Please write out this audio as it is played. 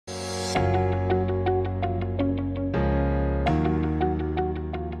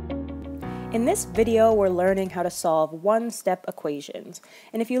In this video, we're learning how to solve one-step equations.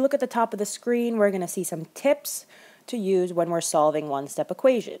 And if you look at the top of the screen, we're going to see some tips to use when we're solving one-step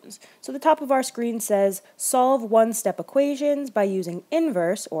equations. So the top of our screen says, solve one-step equations by using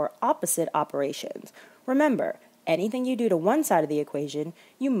inverse or opposite operations. Remember, anything you do to one side of the equation,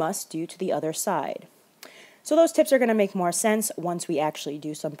 you must do to the other side. So those tips are going to make more sense once we actually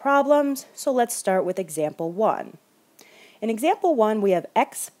do some problems. So let's start with example 1. In example 1, we have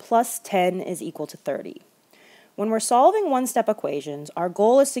x plus 10 is equal to 30. When we're solving one-step equations, our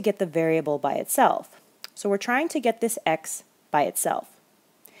goal is to get the variable by itself. So we're trying to get this x by itself.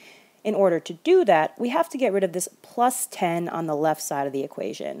 In order to do that, we have to get rid of this plus 10 on the left side of the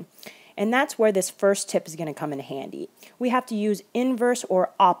equation. And that's where this first tip is going to come in handy. We have to use inverse or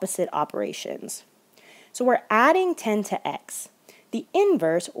opposite operations. So we're adding 10 to x. The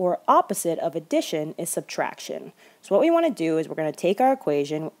inverse or opposite of addition is subtraction. So what we want to do is we're going to take our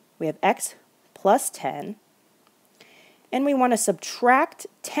equation, we have x plus 10, and we want to subtract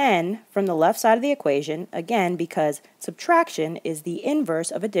 10 from the left side of the equation, again because subtraction is the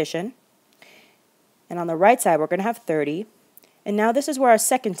inverse of addition. And on the right side we're going to have 30. And now this is where our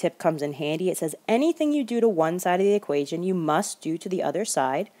second tip comes in handy. It says anything you do to one side of the equation you must do to the other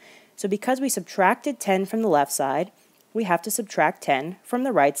side. So because we subtracted 10 from the left side, we have to subtract 10 from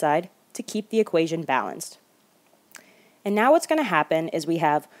the right side to keep the equation balanced. And now what's going to happen is we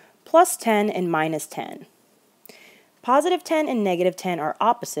have plus 10 and minus 10. Positive 10 and negative 10 are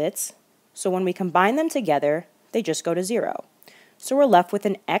opposites, so when we combine them together, they just go to 0. So we're left with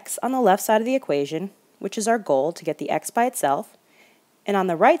an x on the left side of the equation, which is our goal to get the x by itself, and on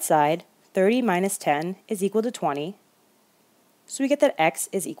the right side, 30 minus 10 is equal to 20, so we get that x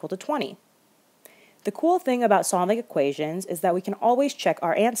is equal to 20. The cool thing about solving equations is that we can always check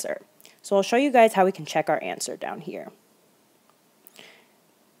our answer. So I'll show you guys how we can check our answer down here.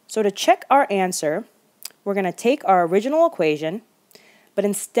 So to check our answer, we're going to take our original equation, but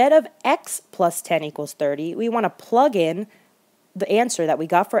instead of x plus 10 equals 30, we want to plug in the answer that we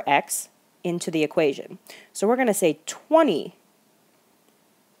got for x into the equation. So we're going to say 20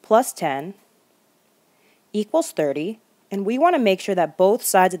 plus 10 equals 30, and we want to make sure that both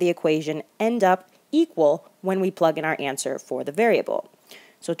sides of the equation end up equal when we plug in our answer for the variable.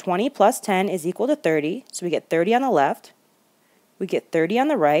 So 20 plus 10 is equal to 30, so we get 30 on the left, we get 30 on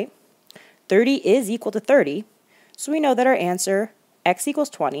the right, 30 is equal to 30, so we know that our answer, x equals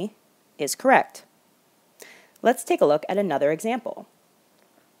 20, is correct. Let's take a look at another example.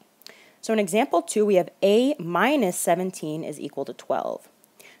 So in example 2, we have a minus 17 is equal to 12.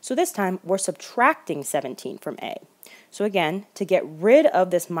 So this time, we're subtracting 17 from a. So again, to get rid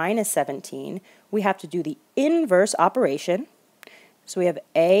of this minus 17, we have to do the inverse operation. So we have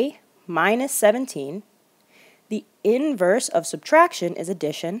a minus 17. The inverse of subtraction is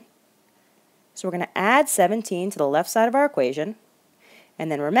addition. So we're going to add 17 to the left side of our equation.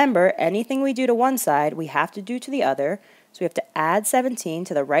 And then remember, anything we do to one side, we have to do to the other. So we have to add 17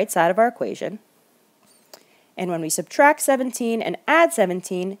 to the right side of our equation. And when we subtract 17 and add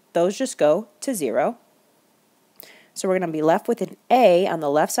 17, those just go to 0. So we're going to be left with an a on the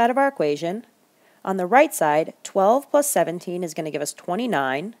left side of our equation. On the right side, 12 plus 17 is going to give us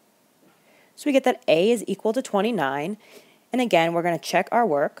 29. So we get that a is equal to 29. And again, we're going to check our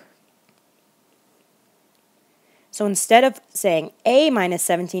work. So instead of saying a minus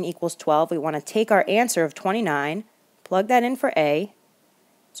 17 equals 12, we want to take our answer of 29, plug that in for a.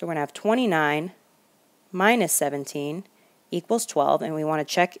 So we're going to have 29 minus 17 equals 12, and we want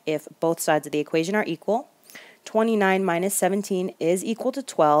to check if both sides of the equation are equal. 29 minus 17 is equal to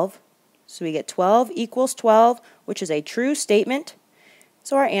 12, so we get 12 equals 12, which is a true statement.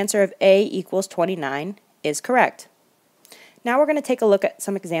 So our answer of a equals 29 is correct. Now we're going to take a look at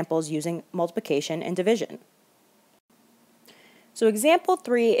some examples using multiplication and division. So example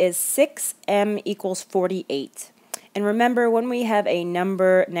 3 is 6m equals 48. And remember, when we have a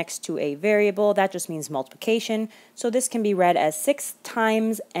number next to a variable, that just means multiplication. So this can be read as 6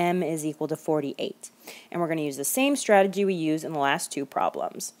 times m is equal to 48. And we're going to use the same strategy we used in the last two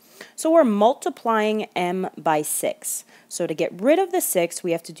problems. So we're multiplying m by 6. So to get rid of the 6,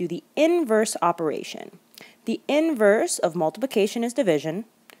 we have to do the inverse operation. The inverse of multiplication is division.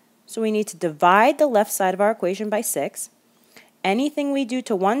 So we need to divide the left side of our equation by 6. Anything we do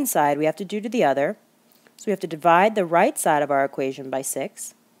to one side, we have to do to the other. So we have to divide the right side of our equation by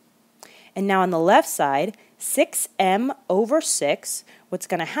 6. And now on the left side, 6m over 6, what's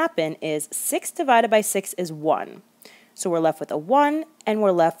going to happen is 6 divided by 6 is 1. So we're left with a 1, and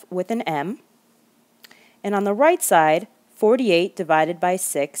we're left with an m. And on the right side, 48 divided by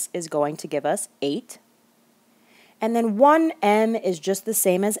 6 is going to give us 8. And then 1m is just the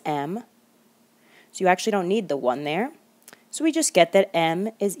same as m. So you actually don't need the 1 there. So we just get that m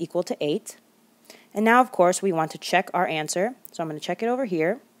is equal to 8. And now, of course, we want to check our answer. So I'm going to check it over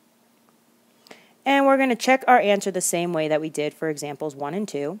here. And we're going to check our answer the same way that we did for examples 1 and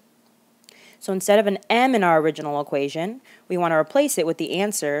 2. So instead of an m in our original equation, we want to replace it with the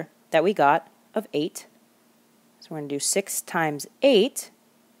answer that we got of 8. So we're going to do 6 times 8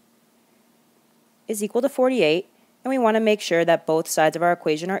 is equal to 48. And we want to make sure that both sides of our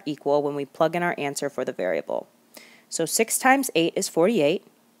equation are equal when we plug in our answer for the variable. So 6 times 8 is 48.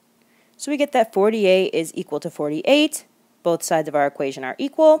 So we get that 48 is equal to 48. Both sides of our equation are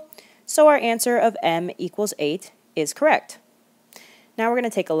equal. So our answer of m equals 8 is correct. Now we're going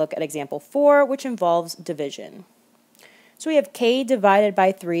to take a look at example 4, which involves division. So we have k divided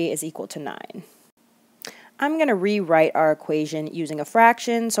by 3 is equal to 9. I'm going to rewrite our equation using a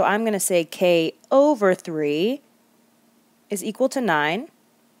fraction. So I'm going to say k over 3 is equal to 9.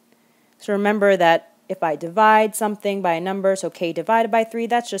 So remember that if I divide something by a number, so k divided by 3,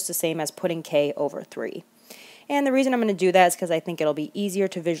 that's just the same as putting k over 3. And the reason I'm going to do that is because I think it'll be easier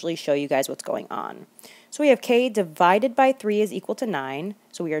to visually show you guys what's going on. So we have k divided by 3 is equal to 9.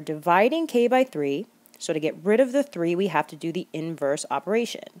 So we are dividing k by 3. So to get rid of the 3, we have to do the inverse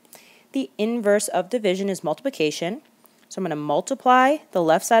operation. The inverse of division is multiplication. So I'm going to multiply the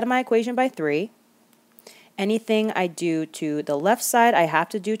left side of my equation by 3. Anything I do to the left side, I have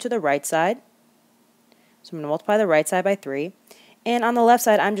to do to the right side. So I'm going to multiply the right side by 3. And on the left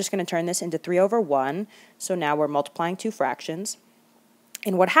side, I'm just going to turn this into 3 over 1. So now we're multiplying two fractions.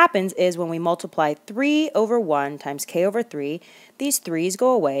 And what happens is when we multiply 3 over 1 times k over 3, these 3's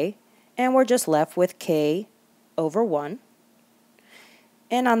go away, and we're just left with k over 1.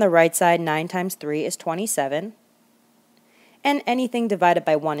 And on the right side, 9 times 3 is 27. And anything divided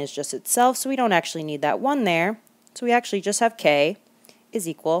by 1 is just itself, so we don't actually need that 1 there. So we actually just have k is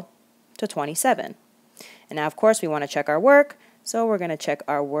equal to 27. And now, of course, we want to check our work, so we're going to check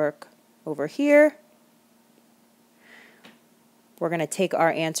our work over here. We're going to take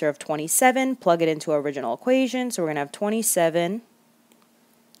our answer of 27, plug it into our original equation, so we're going to have 27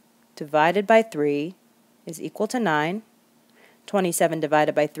 divided by 3 is equal to 9. 27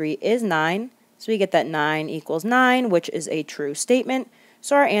 divided by 3 is 9, so we get that 9 equals 9, which is a true statement,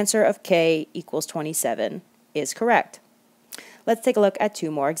 so our answer of k equals 27 is correct. Let's take a look at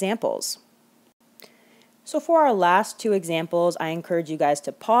 2 more examples. So for our last 2 examples, I encourage you guys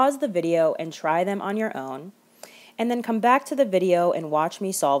to pause the video and try them on your own, and then come back to the video and watch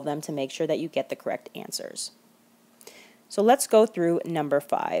me solve them to make sure that you get the correct answers. So let's go through number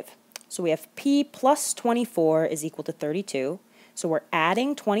 5. So we have p plus 24 is equal to 32. So we're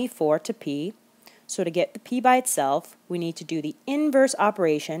adding 24 to p. So to get the p by itself, we need to do the inverse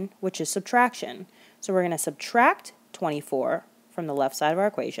operation, which is subtraction. So we're going to subtract 24 from the left side of our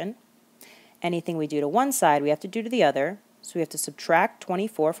equation. Anything we do to one side, we have to do to the other. So we have to subtract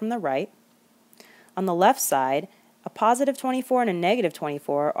 24 from the right. On the left side, a positive 24 and a negative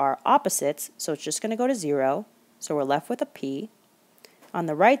 24 are opposites, so it's just going to go to 0. So we're left with a p. On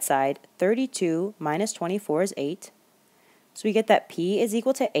the right side, 32 minus 24 is 8. So we get that p is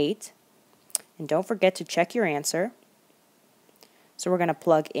equal to 8. And don't forget to check your answer. So we're going to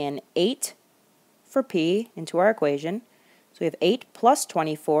plug in 8 for p into our equation. So we have 8 plus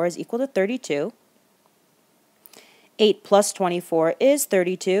 24 is equal to 32. 8 plus 24 is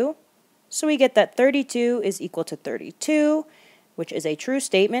 32. So we get that 32 is equal to 32, which is a true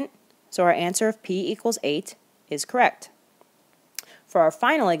statement. So our answer of p equals 8 is correct. For our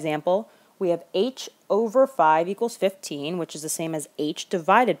final example, we have h over 5 equals 15, which is the same as h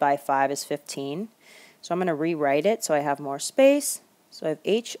divided by 5 is 15. So I'm going to rewrite it so I have more space. So I have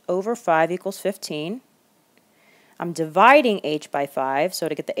h over 5 equals 15. I'm dividing h by 5, so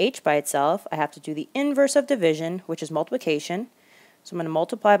to get the h by itself, I have to do the inverse of division, which is multiplication. So I'm going to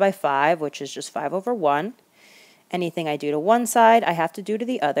multiply by 5, which is just 5 over 1. Anything I do to one side, I have to do to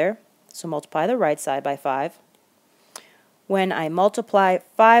the other. So multiply the right side by 5. When I multiply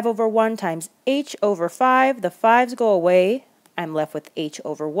 5 over 1 times h over 5, the 5's go away. I'm left with h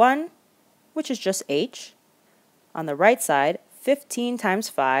over 1, which is just h. On the right side, 15 times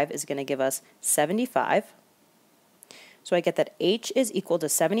 5 is going to give us 75. So I get that h is equal to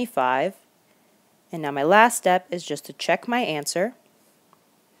 75. And now my last step is just to check my answer.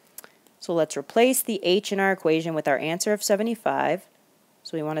 So let's replace the h in our equation with our answer of 75.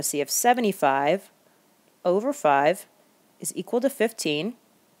 So we want to see if 75 over 5 is equal to 15.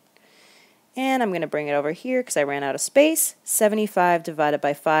 And I'm going to bring it over here because I ran out of space. 75 divided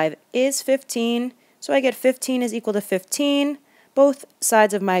by 5 is 15. So I get 15 is equal to 15. Both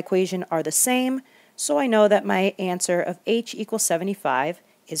sides of my equation are the same. So I know that my answer of h equals 75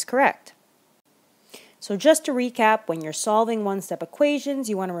 is correct. So just to recap, when you're solving one-step equations,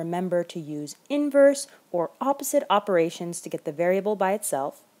 you want to remember to use inverse or opposite operations to get the variable by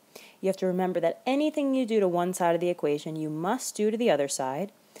itself. You have to remember that anything you do to one side of the equation, you must do to the other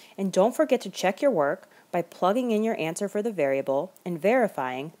side. And don't forget to check your work by plugging in your answer for the variable and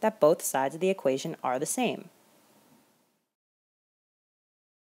verifying that both sides of the equation are the same.